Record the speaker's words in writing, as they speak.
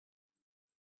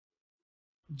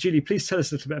Julie, please tell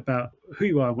us a little bit about who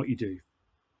you are and what you do.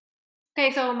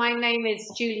 Okay, so my name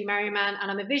is Julie Merriman and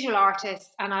I'm a visual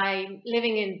artist and I'm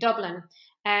living in Dublin.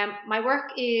 My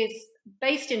work is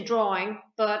based in drawing,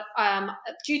 but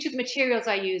due to the materials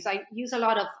I use a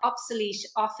lot of obsolete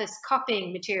office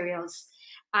copying materials.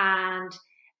 And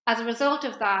as a result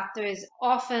of that, there is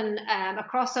often a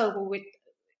crossover with,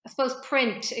 I suppose,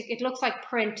 print. It looks like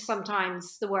print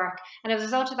sometimes, the work. And as a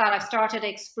result of that, I started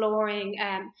exploring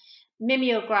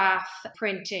mimeograph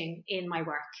printing in my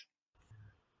work.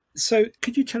 So,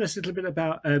 could you tell us a little bit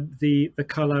about the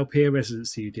Carlisle Pier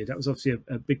residency you did? That was obviously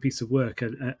a big piece of work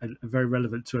and very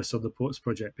relevant to us on the Ports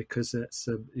project because it's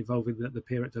involving the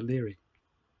pier at Dún Laoghaire.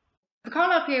 The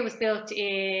Carlisle Pier was built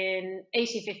in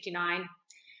 1859,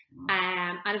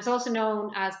 and it was also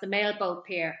known as the Mailboat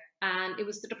Pier. And it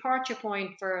was the departure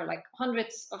point for like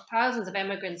hundreds of thousands of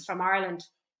immigrants from Ireland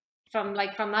from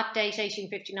that date,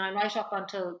 1859, right up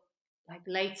until like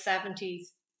late 70s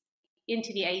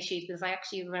into the 80s, because I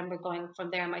actually remember going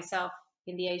from there myself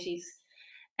in the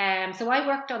 80s. So I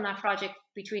worked on that project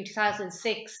between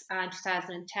 2006 and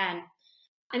 2010.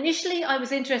 Initially, I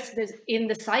was interested in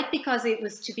the site because it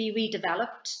was to be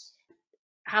redeveloped.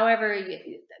 However,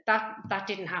 that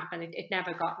didn't happen. It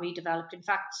never got redeveloped. In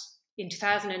fact, in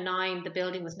 2009, the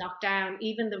building was knocked down.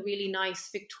 Even the really nice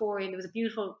Victorian, there was a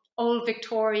beautiful old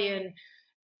Victorian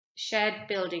shed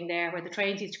building there where the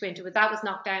trains used to go into, but that was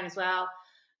knocked down as well.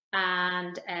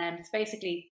 And it's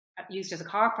basically used as a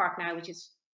car park now, which is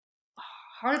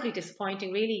horribly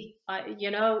disappointing, really.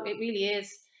 It really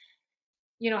is.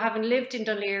 Having lived in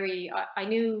Dún Laoghaire, I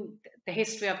knew the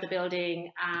history of the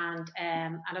building, and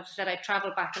as I said, I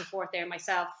travelled back and forth there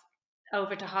myself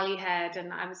over to Holyhead,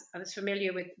 and I was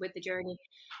familiar with the journey.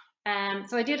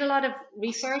 So I did a lot of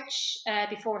research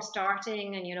before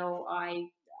starting, and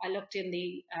I looked in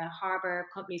the Harbour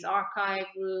Company's archive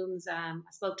rooms. I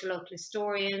spoke to local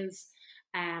historians.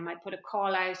 I put a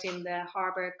call out in the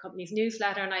Harbour Company's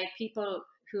newsletter, and I had people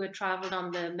who had travelled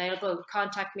on the mailboat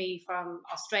contact me from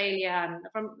Australia and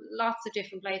from lots of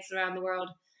different places around the world.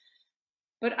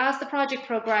 But as the project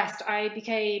progressed, I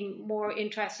became more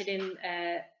interested in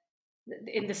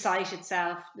the site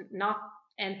itself, not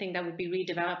anything that would be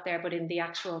redeveloped there, but in the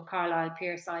actual Carlisle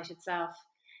Pier site itself.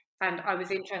 And I was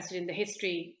interested in the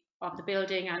history of the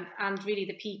building and really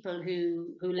the people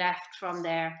who left from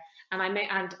there,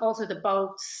 and also the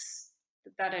boats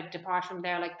that had departed from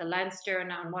there, like the Leinster,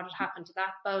 and what had happened to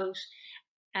that boat.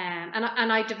 And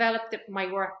I developed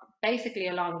my work basically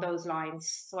along those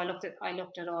lines. So I looked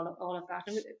at all of that.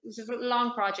 And it was a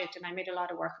long project, and I made a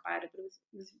lot of work about it. But it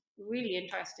was really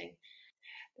interesting,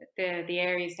 the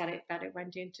areas that it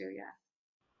went into. Yeah.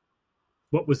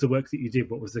 What was the work that you did?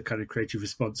 What was the kind of creative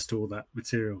response to all that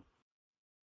material?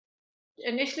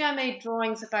 Initially, I made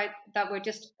drawings about that were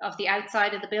just of the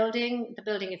outside of the building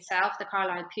itself, the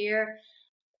Carlisle Pier.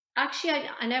 Actually,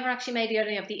 I never actually made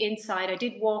any of the inside. I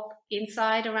did walk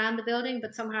inside around the building,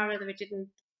 but somehow or other it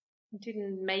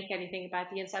didn't make anything about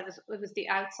the inside. It was the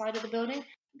outside of the building.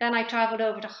 Then I travelled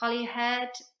over to Holyhead,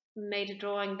 made a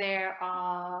drawing there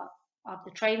of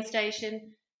the train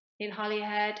station in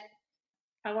Holyhead.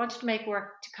 I wanted to make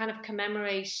work to kind of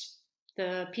commemorate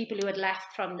the people who had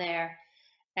left from there,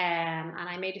 and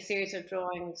I made a series of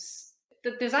drawings.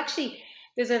 There's a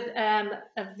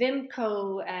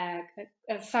Vimco,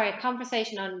 a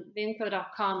conversation on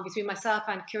Vimco.com between myself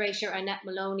and curator Annette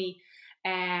Maloney.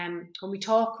 When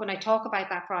I talk about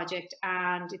that project,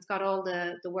 and it's got all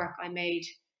the work I made.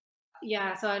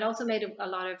 Yeah, so I'd also made a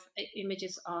lot of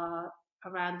images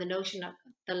around the notion of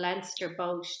the Leinster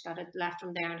boat that had left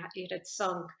from there and it had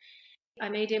sunk. I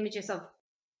made images of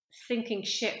sinking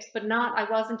ships, but I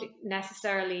wasn't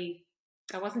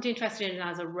interested in it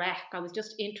as a wreck. I was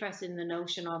just interested in the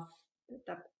notion of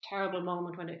that terrible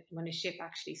moment when a ship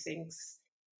actually sinks.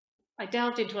 I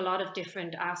delved into a lot of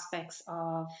different aspects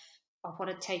of what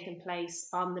had taken place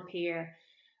on the pier,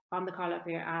 on the Carlisle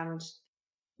Pier, and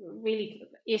really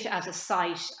it as a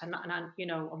site and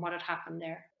what had happened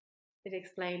there. It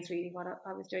explains really what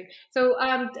I was doing. So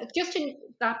just in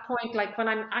that point, like when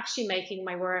I'm actually making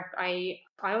my work, I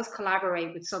always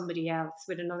collaborate with somebody else,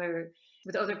 with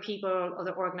other people,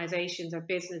 other organizations or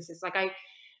businesses. Like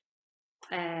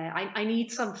I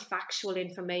need some factual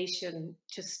information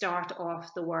to start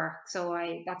off the work. So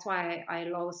that's why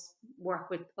I'll always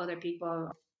work with other people.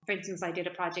 For instance, I did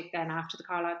a project then after the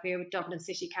Carlisle Pier with Dublin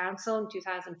City Council in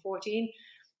 2014,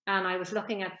 and I was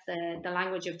looking at the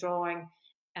language of drawing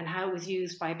and how it was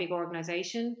used by a big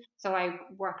organization. So I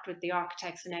worked with the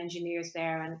architects and engineers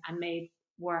there and made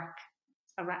work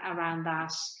around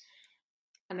that.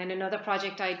 And then another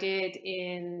project I did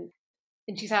in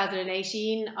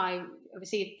 2018, I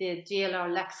received the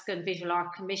DLR Lexicon Visual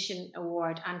Art Commission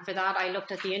Award. And for that, I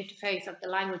looked at the interface of the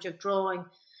language of drawing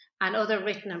and other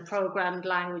written and programmed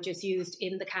languages used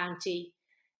in the county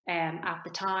at the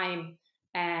time.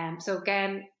 So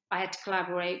again, I had to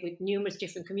collaborate with numerous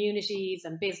different communities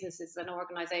and businesses and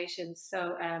organisations.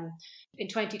 So in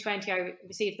 2020, I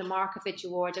received the Markovich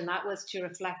Award, and that was to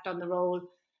reflect on the role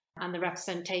and the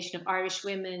representation of Irish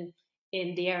women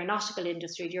in the aeronautical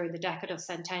industry during the decade of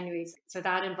centenaries. So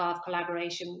that involved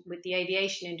collaboration with the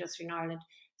aviation industry in Ireland.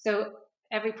 So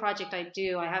every project I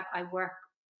do, I work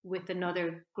with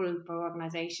another group or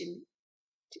organisation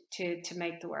to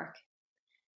make the work.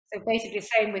 So basically the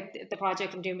same with the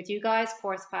project I'm doing with you guys,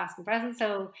 Ports Past and Present.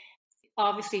 So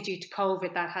obviously due to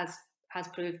COVID, that has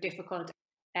proved difficult.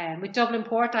 With Dublin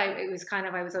Port, I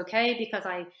was okay because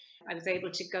I was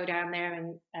able to go down there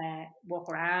and walk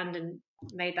around and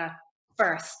made that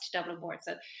first Dublin Port.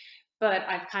 So, but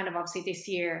I've kind of obviously this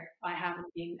year I haven't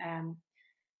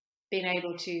been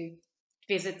able to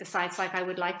visit the sites like I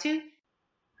would like to.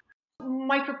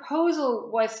 My proposal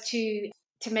was to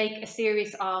make a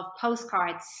series of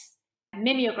postcards,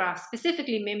 mimeographs,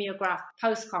 specifically mimeograph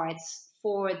postcards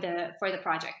for the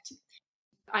project.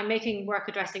 I'm making work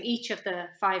addressing each of the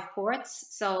 5 ports.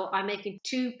 So I'm making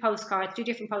 2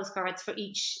 different postcards for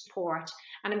each port.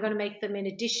 And I'm going to make them in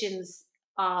editions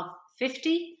of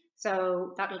 50.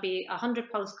 So that'll be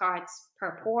 100 postcards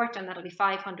per port, and that'll be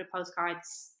 500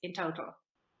 postcards in total.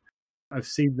 I've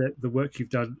seen the work you've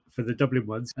done for the Dublin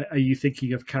ones. Are you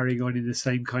thinking of carrying on in the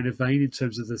same kind of vein in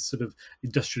terms of the sort of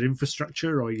industrial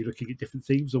infrastructure, or are you looking at different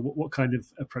themes, or what kind of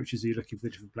approaches are you looking for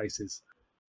the different places?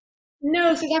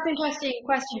 No, so that's an interesting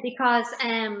question because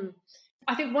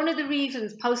I think one of the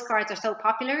reasons postcards are so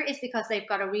popular is because they've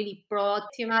got a really broad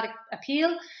thematic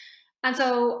appeal. And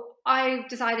so I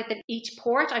decided that each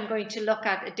port I'm going to look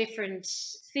at a different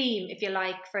theme, if you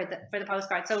like, for the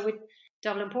postcard. So with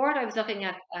Dublin Port, I was looking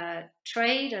at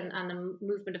trade and the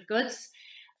movement of goods.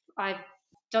 I've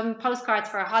done postcards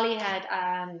for Holyhead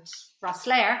and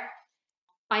Rosslare.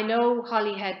 I know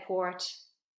Holyhead Port.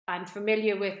 I'm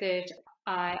familiar with it.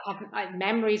 I have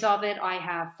memories of it. I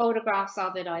have photographs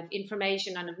of it. I have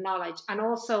information and of knowledge. And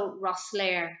also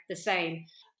Rosslare, the same.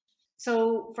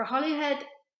 So for Holyhead,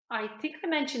 I think I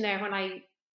mentioned there when I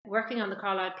working on the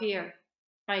Carlisle Pier,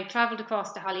 I travelled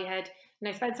across to Holyhead and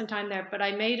I spent some time there, but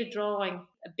I made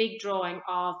a big drawing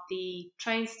of the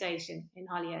train station in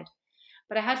Holyhead.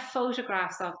 But I had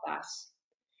photographs of that.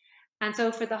 And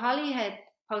so for the Holyhead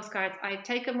postcards, I'd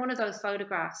taken one of those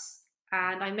photographs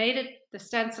and I made it the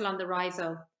stencil on the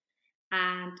Riso.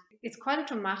 And it's quite a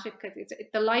dramatic,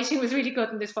 the lighting was really good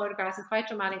in this photograph. It's quite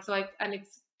dramatic. So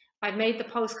I made the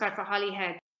postcard for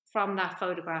Holyhead from that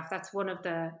photograph. That's one of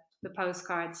the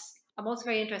postcards. I'm also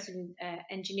very interested in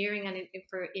engineering and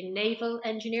in naval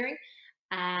engineering.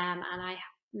 And I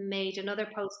made another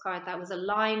postcard that was a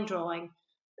line drawing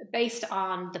based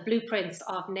on the blueprints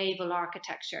of naval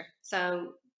architecture.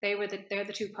 So they're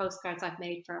the 2 postcards I've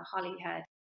made for Holyhead.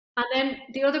 And then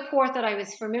the other port that I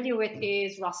was familiar with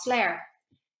is Rosslare.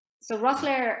 So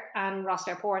Rosslare and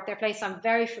Rosslare Port, they're places I'm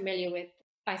very familiar with.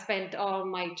 I spent all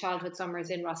my childhood summers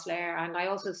in Rosslare, and I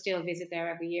also still visit there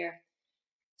every year.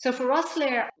 So for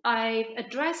Rosslare, I've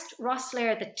addressed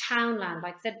Rosslare, the townland,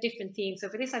 like I said, different themes. So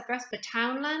for this, I've addressed the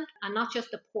townland and not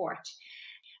just the port.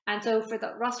 And so for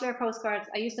the Rosslare postcards,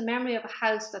 I used the memory of a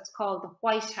house that's called the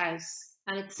White House,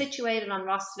 and it's situated on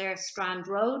Rosslare Strand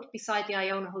Road beside the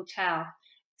Iona Hotel.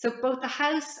 So both the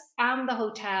house and the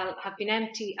hotel have been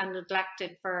empty and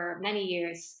neglected for many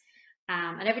years.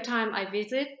 And every time I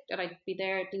visit, and I'd be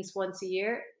there at least once a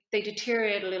year, they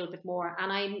deteriorate a little bit more.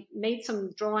 And I made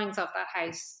some drawings of that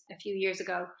house a few years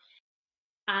ago.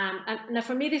 And now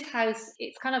for me, this house,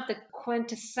 it's kind of the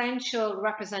quintessential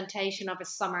representation of a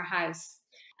summer house.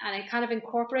 And it kind of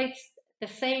incorporates the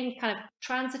same kind of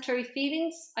transitory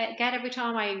feelings I get every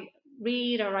time I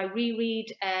read or I reread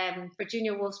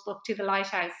Virginia Woolf's book To the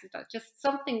Lighthouse. Just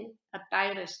something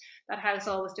about it, that house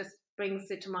always just brings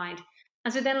it to mind.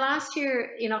 And so then last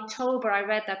year in October, I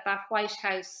read that White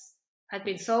House had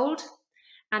been sold.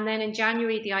 And then in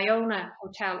January, the Iona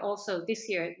Hotel also this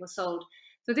year was sold.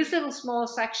 So this little small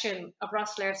section of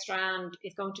Rosslare Strand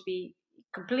is going to be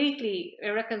completely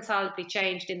irreconcilably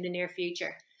changed in the near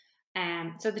future.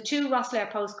 So the 2 Rosslare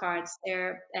postcards,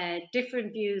 they're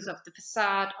different views of the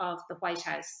facade of the White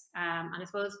House. And I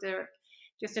suppose they're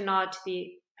just a nod to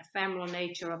the ephemeral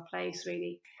nature of place,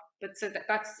 really. But so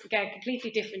that's, again, a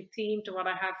completely different theme to what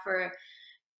I have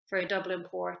for Dublin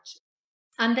Port.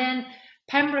 And then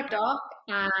Pembroke Dock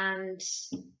and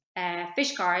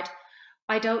Fishguard,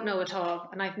 I don't know at all,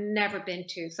 and I've never been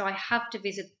to. So I have to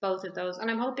visit both of those. And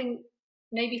I'm hoping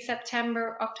maybe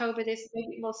September, October this,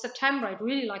 maybe, well, September. I'd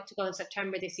really like to go in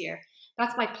September this year.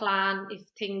 That's my plan if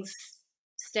things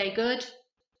stay good.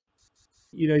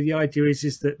 You know, the idea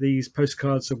is that these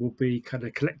postcards will be kind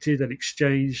of collected and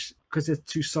exchanged because they're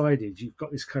two-sided. You've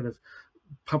got this kind of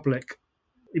public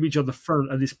image on the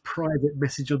front and this private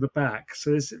message on the back.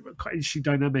 So there's quite an interesting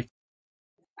dynamic.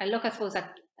 I look, I suppose,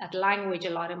 at language a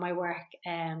lot in my work,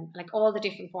 like all the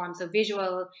different forms of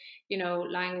visual, you know,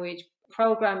 language,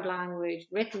 programmed language,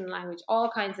 written language, all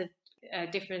kinds of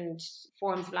different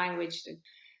forms of language.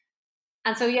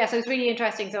 And so, yeah, so it's really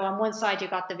interesting. So on one side you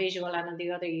got the visual, and on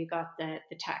the other you got the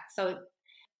text. So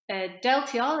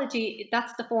Deltiology,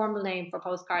 that's the formal name for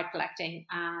postcard collecting,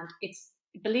 and it's,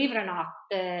 believe it or not,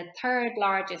 the third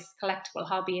largest collectible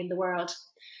hobby in the world,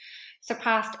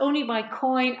 surpassed only by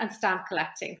coin and stamp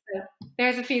collecting. So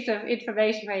there's a piece of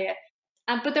information for you.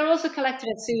 But they're also collected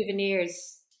as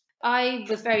souvenirs. I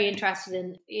was very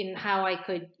interested in how I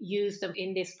could use them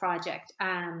in this project.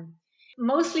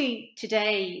 Mostly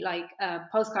today, like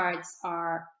postcards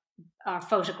are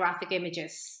photographic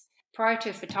images. Prior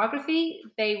to photography,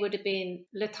 they would have been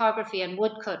lithography, and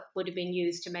woodcut would have been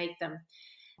used to make them.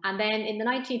 And then in the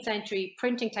 19th century,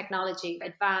 printing technology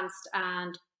advanced,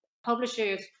 and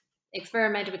publishers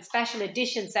experimented with special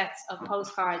edition sets of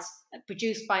postcards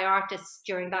produced by artists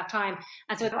during that time.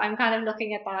 And so I'm kind of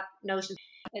looking at that notion,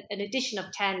 an edition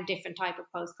of 10 different type of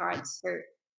postcards for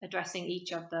addressing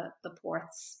each of the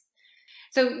ports.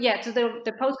 So yeah, so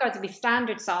the postcards will be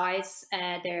standard size.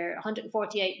 They're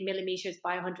 148 millimeters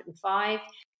by 105.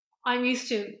 I'm used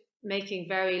to making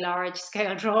very large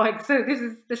scale drawings, so this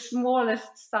is the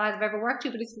smallest size I've ever worked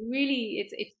to. But it's really,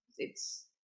 it's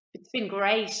been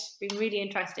great. It's been really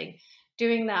interesting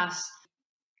doing that.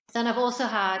 Then I've also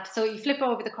had, so you flip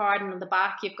over the card, and on the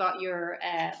back you've got your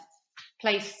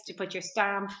place to put your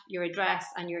stamp, your address,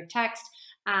 and your text.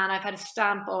 And I've had a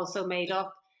stamp also made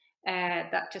up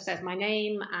that just says my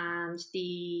name and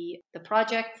the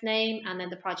project name, and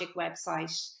then the project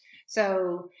website.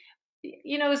 So,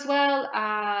 you know, as well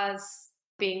as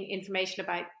being information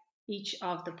about each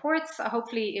of the ports,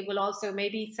 hopefully it will also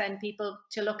maybe send people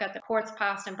to look at the ports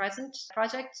past and present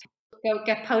project. They'll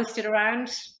get posted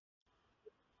around.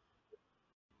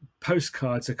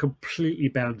 Postcards are completely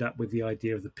bound up with the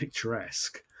idea of the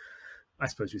picturesque, I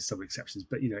suppose with some exceptions,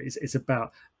 but you know, it's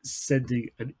about sending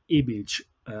an image,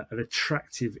 an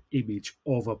attractive image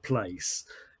of a place,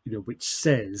 you know, which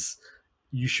says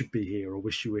you should be here or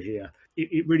wish you were here.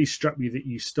 It really struck me that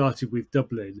you started with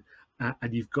Dublin,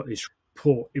 and you've got this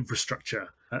port infrastructure,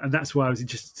 and that's why I was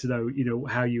interested to know, you know,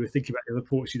 how you were thinking about the other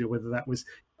ports. You know, whether that was,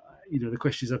 you know, the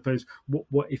question is, I suppose,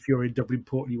 what if you're in Dublin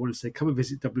Port and you want to say, come and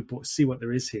visit Dublin Port, see what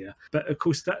there is here. But of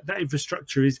course, that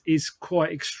infrastructure is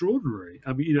quite extraordinary.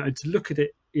 I mean, you know, and to look at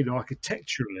it, you know,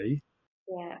 architecturally.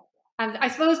 Yeah, and I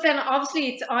suppose then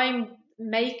obviously I'm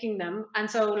making them,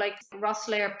 and so like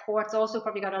Rosslare Port's also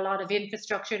probably got a lot of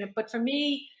infrastructure in it. But for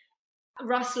me,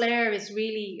 Rosslare is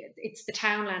really, it's the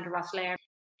townland of Rosslare.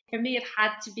 For me, it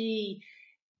had to be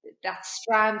that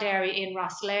strand area in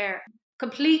Rosslare.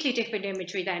 Completely different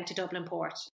imagery then to Dublin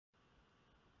Port.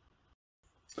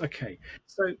 Okay,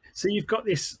 so you've got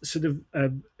this sort of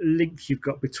link you've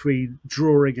got between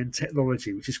drawing and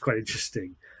technology, which is quite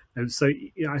interesting. And so,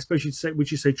 you know, I suppose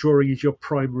would you say drawing is your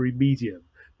primary medium,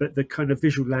 but the kind of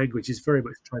visual language is very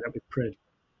much tied up with print.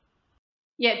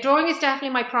 Yeah, drawing is definitely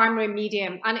my primary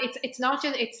medium, and it's not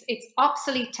just it's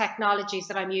obsolete technologies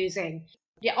that I'm using.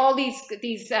 Yeah, all these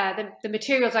the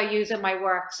materials I use in my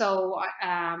work. So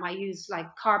I use like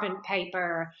carbon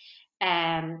paper,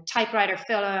 typewriter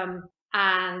film,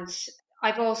 and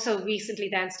I've also recently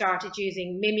then started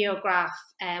using mimeograph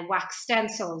wax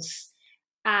stencils,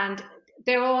 and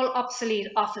they're all obsolete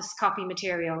office copy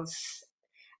materials,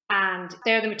 and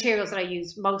they're the materials that I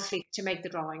use mostly to make the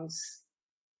drawings.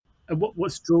 And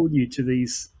what's drawn you to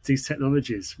these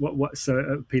technologies? What's so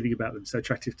appealing about them, so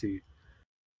attractive to you?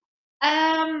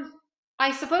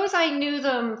 I suppose I knew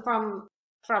them from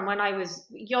when I was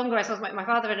younger. I suppose my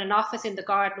father had an office in the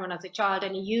garden when I was a child,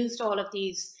 and he used all of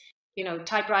these, you know,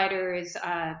 typewriters,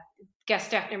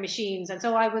 Gestetner machines, and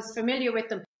so I was familiar with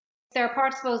them. They're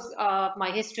parts, I suppose, of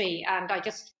my history, and I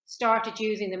just started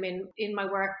using them in my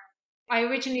work. I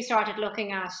originally started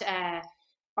looking at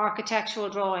architectural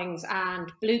drawings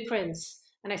and blueprints,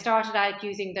 and I started out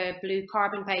using the blue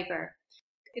carbon paper.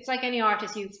 It's like any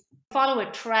artist, you follow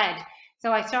a thread.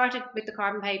 So I started with the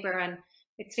carbon paper, and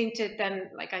it seemed to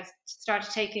then, like, I started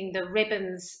taking the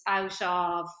ribbons out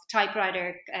of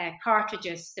typewriter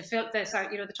cartridges, the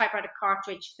typewriter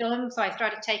cartridge film. So I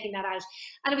started taking that out,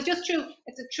 and it was just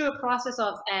it's a true process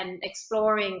of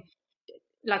exploring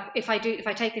like if I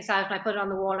take this out and I put it on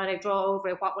the wall and I draw over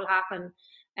it, what will happen?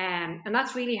 And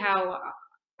that's really how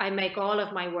I make all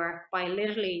of my work, by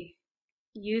literally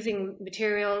using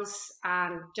materials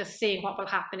and just seeing what will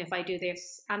happen if I do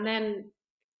this, and then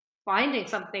finding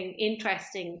something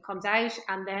interesting comes out,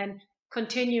 and then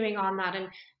continuing on that,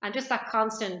 and just that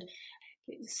constant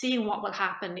seeing what will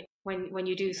happen when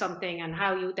you do something, and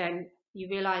how you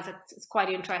realize it's quite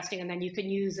interesting, and then you can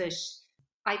use it.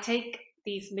 I take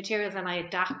these materials and I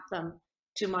adapt them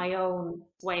to my own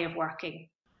way of working.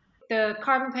 The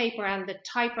carbon paper and the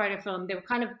typewriter film, they were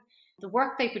kind of, the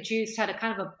work they produced had a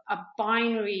kind of a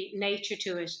binary nature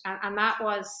to it, and that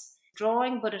was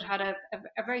drawing, but it had a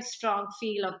very strong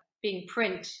feel of being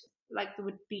print. Like there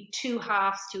would be two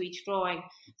halves to each drawing.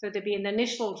 So there'd be an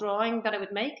initial drawing that I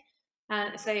would make,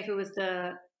 and say if it was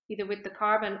either with the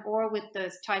carbon or with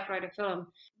the typewriter film,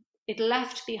 it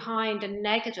left behind a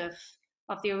negative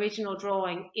of the original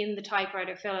drawing in the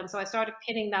typewriter film. So I started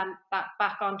pinning that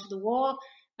back onto the wall,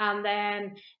 and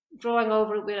then drawing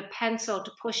over it with a pencil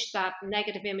to push that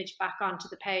negative image back onto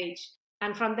the page.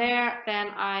 And from there, then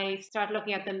I started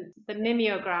looking at the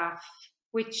mimeograph,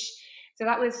 so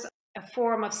that was a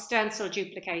form of stencil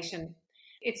duplication.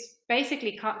 It's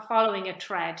basically following a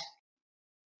thread.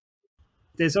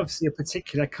 There's obviously a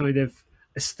particular kind of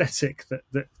aesthetic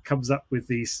that comes up with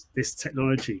this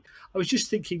technology. I was just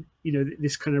thinking,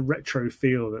 this kind of retro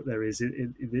feel that there is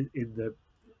in the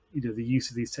the use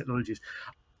of these technologies.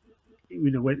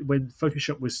 When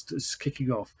Photoshop was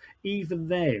kicking off, even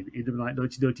then in like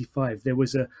 1995, there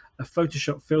was a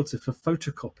Photoshop filter for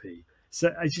photocopy.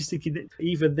 So I was just thinking that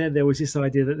even then there was this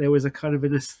idea that there was a kind of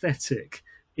an aesthetic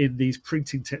in these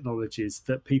printing technologies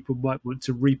that people might want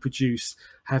to reproduce,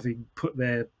 having put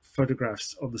their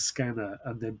photographs on the scanner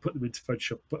and then put them into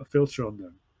Photoshop, put a filter on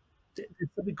them. There's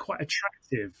something quite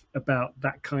attractive about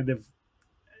that kind of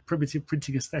primitive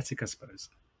printing aesthetic, I suppose.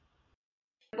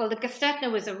 Well, the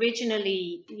Gestetner was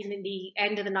originally in the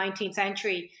end of the 19th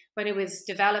century when it was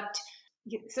developed.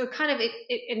 So kind of it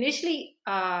initially,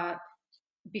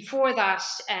 before that,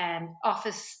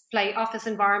 office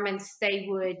environments, they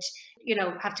would,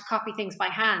 have to copy things by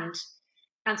hand.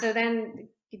 And so then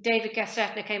David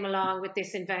Gestetner came along with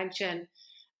this invention.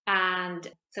 And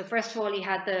so first of all, he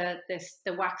had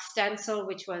the wax stencil,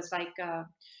 which was like the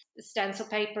stencil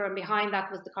paper, and behind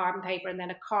that was the carbon paper, and then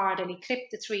a card, and he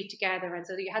clipped the three together, and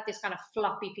so you had this kind of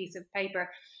floppy piece of paper.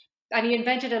 And he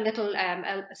invented a little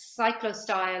a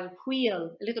cyclo-style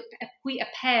wheel, a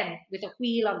pen with a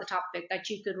wheel on the top of it that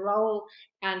you could roll,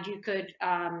 and you could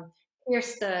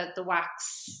pierce the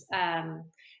wax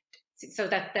so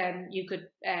that then you could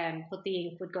put the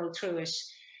ink would go through it.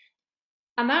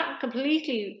 And that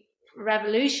completely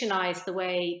revolutionized the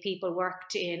way people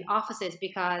worked in offices,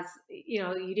 because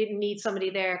you didn't need somebody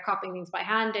there copying things by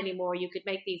hand anymore. You could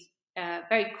make these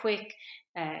very quick,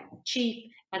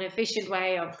 cheap and efficient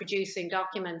way of producing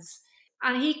documents.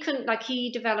 And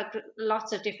he developed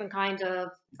lots of different kinds of,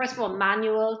 first of all,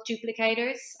 manual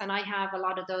duplicators, and I have a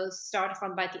lot of those, started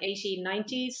from about the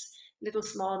 1890s, little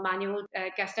small manual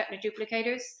Gestetner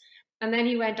duplicators. And then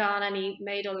he went on and he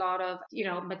made a lot of,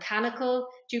 mechanical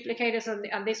duplicators,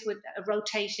 and this with a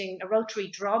rotary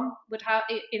drum would have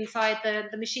inside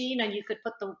the machine, and you could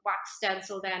put the wax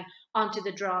stencil then onto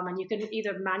the drum, and you can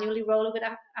either manually roll it with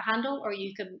a handle, or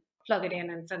you can plug it in,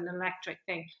 and it's an electric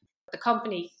thing. The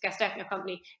company, Gestetner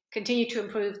company, continued to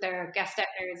improve their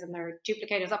Gestetners and their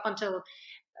duplicators up until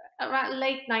around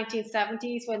late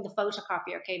 1970s, when the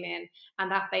photocopier came in,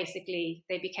 and that basically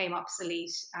they became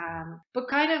obsolete. But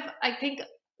kind of, I think,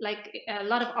 like a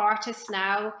lot of artists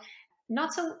now,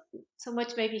 not so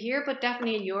much maybe here, but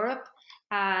definitely in Europe,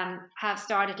 have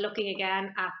started looking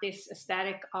again at this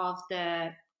aesthetic of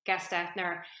the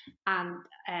Gestetner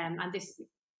and this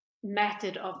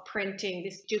method of printing,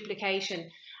 this duplication.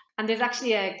 And there's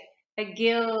actually a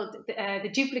guild, the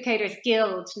Duplicators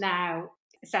Guild now,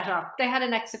 set up. They had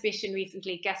an exhibition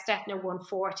recently, Gestetner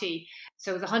 140.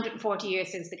 So it was 140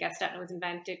 years since the Gestetner was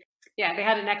invented. Yeah, they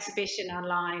had an exhibition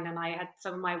online, and I had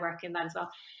some of my work in that as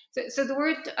well. So the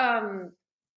word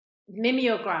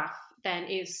mimeograph then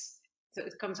so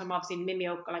it comes from obviously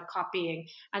mimeo, like copying.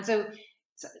 And so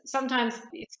sometimes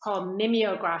it's called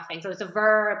mimeographing. So it's a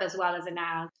verb as well as a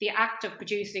noun. The act of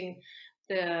producing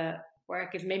the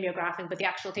work is mimeographing, but the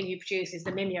actual thing you produce is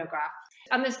the mimeograph.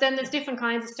 And there's different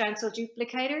kinds of stencil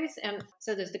duplicators, and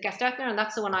so there's the Gestetner, and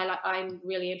that's the one I'm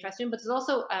really interested in. But there's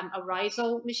also a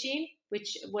Riso machine,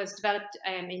 which was developed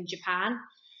in Japan.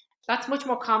 That's much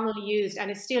more commonly used,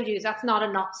 and is still used. That's not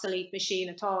an obsolete machine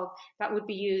at all. That would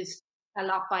be used a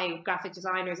lot by graphic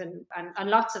designers and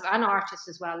lots of and artists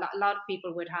as well. A lot of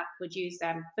people would use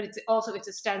them, but it's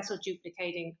a stencil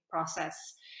duplicating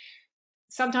process.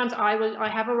 Sometimes I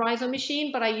have a Riso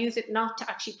machine, but I use it not to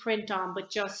actually print on,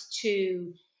 but just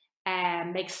to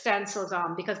make stencils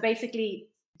on, because basically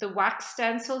the wax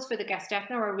stencils for the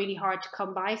Gestetner are really hard to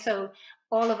come by. So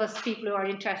all of us people who are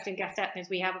interested in Gestetners,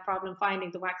 we have a problem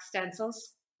finding the wax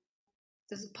stencils.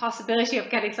 There's a possibility of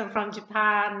getting some from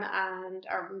Japan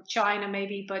or China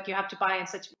maybe, but you have to buy in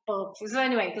such bulk. So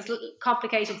anyway, there's little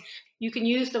complications. You can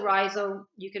use the Riso,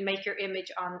 you can make your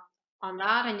image on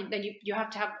that, and then you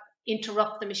have to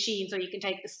interrupt the machine so you can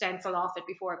take the stencil off it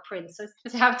before it prints. So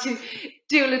just have to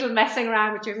do a little messing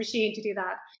around with your machine to do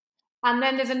that. And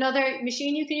then there's another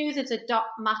machine you can use. It's a dot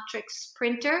matrix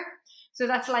printer. So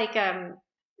that's like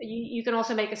you can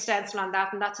also make a stencil on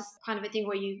that, and that's a kind of a thing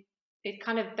where it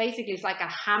kind of basically is like a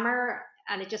hammer,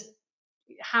 and it just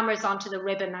hammers onto the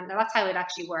ribbon, and that's how it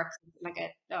actually works. Like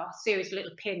a series of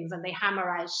little pins, and they hammer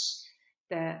out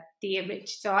the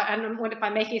image. So if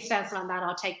I'm making a stencil on that,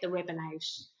 I'll take the ribbon out.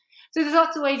 So there's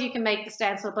lots of ways you can make the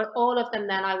stencil, but all of them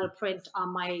then I will print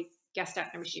on my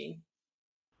Gestetner machine.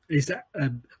 Is that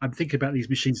I'm thinking about these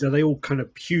machines? Are they all kind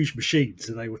of huge machines,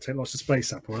 and they will take lots of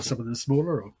space up, or are some of them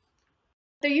smaller? Or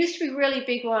there used to be really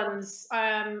big ones.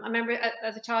 I remember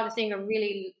as a child seeing a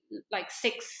really like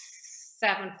 6-7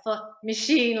 foot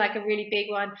machine, like a really big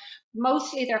one.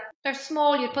 Mostly they're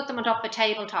small. You put them on top of a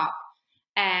tabletop.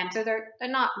 So they're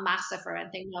not massive or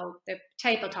anything. No, they're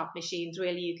tabletop machines.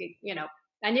 Really, you could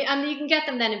and you can get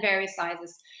them then in various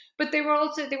sizes. But they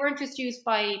weren't just used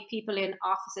by people in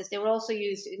offices. They were also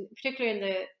used, particularly in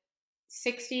the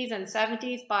 60s and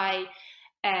 70s, by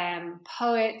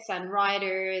poets and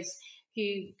writers who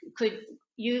could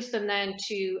use them then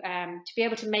to be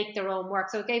able to make their own work.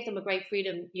 So it gave them a great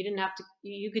freedom. You didn't have to.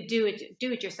 You could do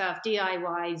it yourself,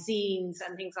 DIY zines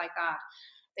and things like that.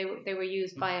 They were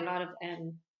used by a lot of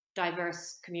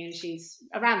diverse communities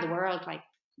around the world, like.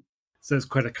 So there's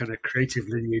quite a kind of creative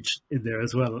lineage in there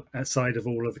as well, outside of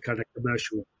all of the kind of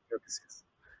commercial purposes.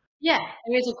 Yeah,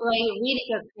 there is a really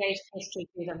good creative history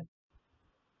to them.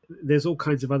 There's all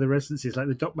kinds of other resonances, like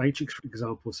the dot matrix, for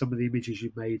example. Some of the images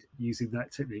you've made using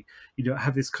that technique,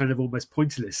 have this kind of almost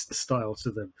pointillist style to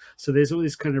them. So there's all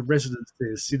these kind of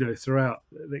resonances, throughout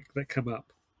that come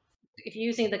up. If you're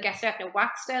using the Gestetner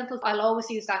wax stencils, I'll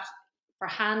always use that for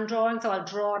hand drawing. So I'll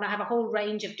draw, and I have a whole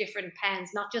range of different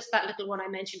pens, not just that little one I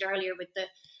mentioned earlier with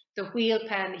the wheel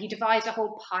pen. He devised a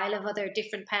whole pile of other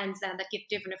different pens then that give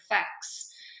different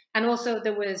effects. And also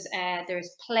there's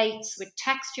plates with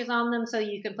textures on them, so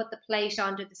you can put the plate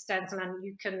onto the stencil and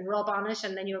you can rub on it,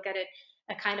 and then you'll get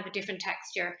a kind of a different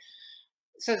texture.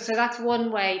 So that's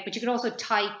one way, but you can also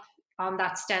type on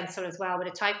that stencil as well with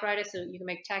a typewriter, so you can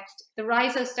make text. The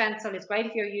Riso stencil is great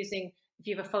if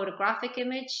you have a photographic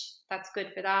image. That's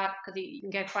good for that, because you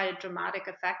can get quite a dramatic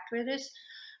effect with it.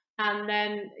 And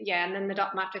then the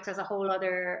dot matrix has a whole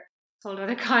other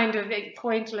kind of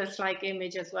pointless like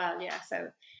image as well. Yeah, so.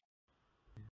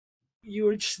 You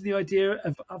were interested in the idea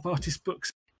of artist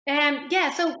books?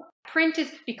 So print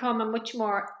has become a much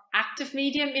more active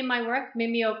medium in my work,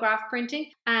 mimeograph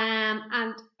printing.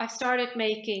 And I started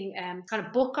making kind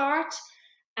of book art,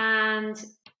 and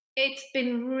it's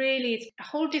been it's a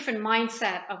whole different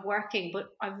mindset of working, but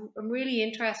I'm really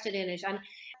interested in it. And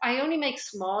I only make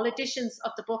small editions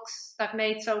of the books I've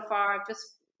made so far, just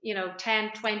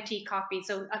 10, 20 copies.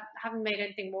 So I haven't made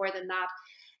anything more than that.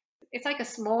 It's like a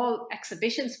small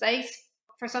exhibition space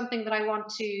for something that I want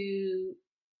to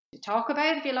talk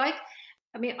about, if you like.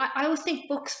 I mean, I always think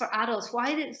books for adults,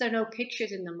 why is there no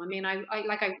pictures in them? I mean, I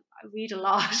read a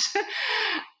lot.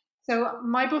 So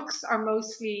my books are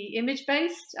mostly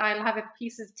image-based. I'll have a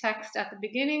piece of text at the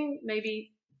beginning,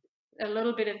 maybe a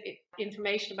little bit of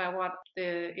information about what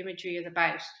the imagery is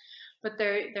about. But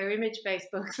they're image-based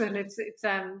books, and it's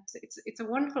a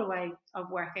wonderful way of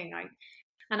working.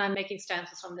 And I'm making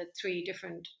stencils from the 3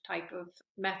 different type of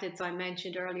methods I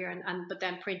mentioned earlier, but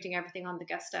then printing everything on the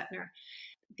Gestetner.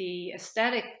 The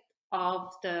aesthetic of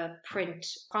the print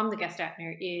from the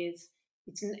Gestetner is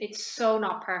it's so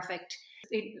not perfect.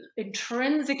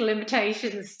 Intrinsic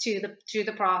limitations to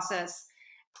the process,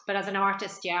 but as an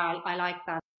artist, I like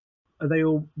that. Are they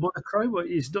all monochrome? Well,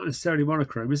 it's not necessarily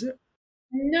monochrome, is it?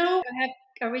 No, I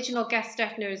have original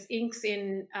Gestetner's inks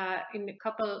in a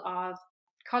couple of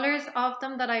colors of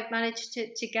them that I've managed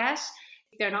to get.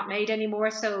 They're not made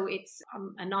anymore, so it's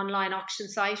an online auction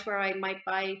site where I might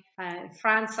buy. In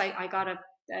France, I got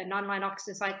an online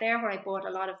auction site there where I bought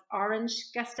a lot of orange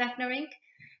Gestetner ink,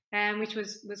 which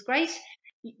was great.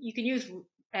 You can use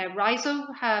Riso,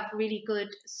 have really good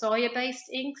soya-based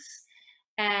inks,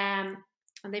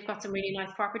 and they've got some really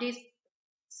nice properties.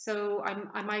 So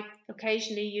I might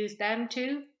occasionally use them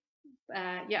too.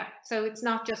 Yeah, so it's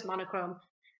not just monochrome.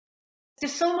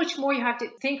 There's so much more you have to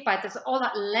think about. There's all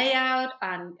that layout,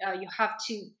 and you have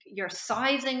to your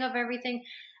sizing of everything,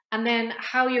 and then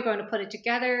how you're going to put it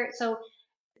together. So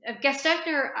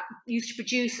Gesteigner used to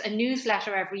produce a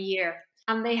newsletter every year,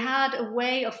 and they had a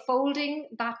way of folding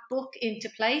that book into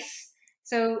place.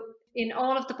 So in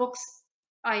all of the books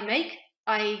I make,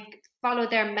 I follow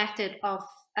their method of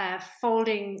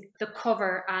folding the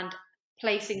cover and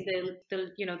placing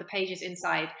the pages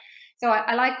inside. So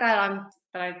I like that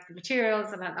I have the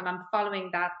materials, and I'm following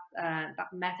that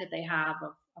method they have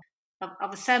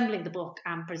of assembling the book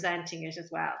and presenting it as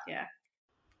well. Yeah.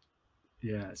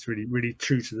 Yeah, it's really, really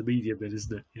true to the medium, then,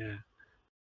 isn't it? Yeah.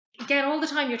 Again, all the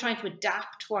time you're trying to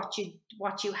adapt what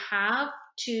you have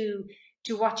to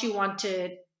what you want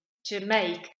to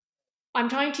make. I'm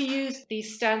trying to use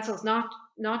these stencils not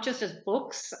just as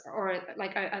books or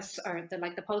like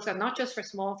the postcard, not just for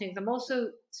small things. I'm also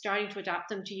starting to adapt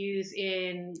them to use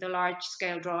in the large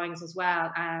scale drawings as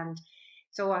well. And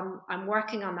so I'm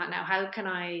working on that now. How can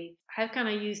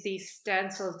I use these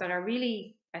stencils that are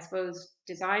really, I suppose,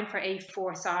 designed for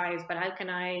A4 size, but how can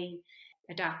I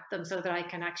adapt them so that I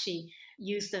can actually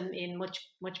use them in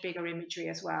much bigger imagery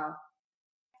as well?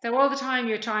 So all the time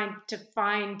you're trying to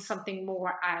find something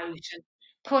more out and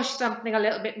push something a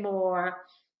little bit more,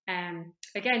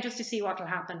 again, just to see what will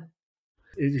happen.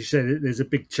 As you said, there's a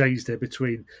big change there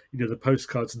between the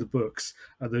postcards and the books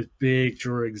and those big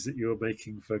drawings that you're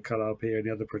making for Carlisle Pier and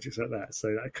the other projects like that. So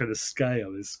that kind of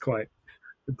scale is quite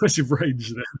impressive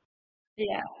range there.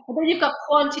 Yeah, but then you've got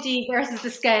quantity versus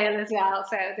the scale as well.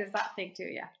 So there's that thing too.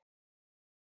 Yeah.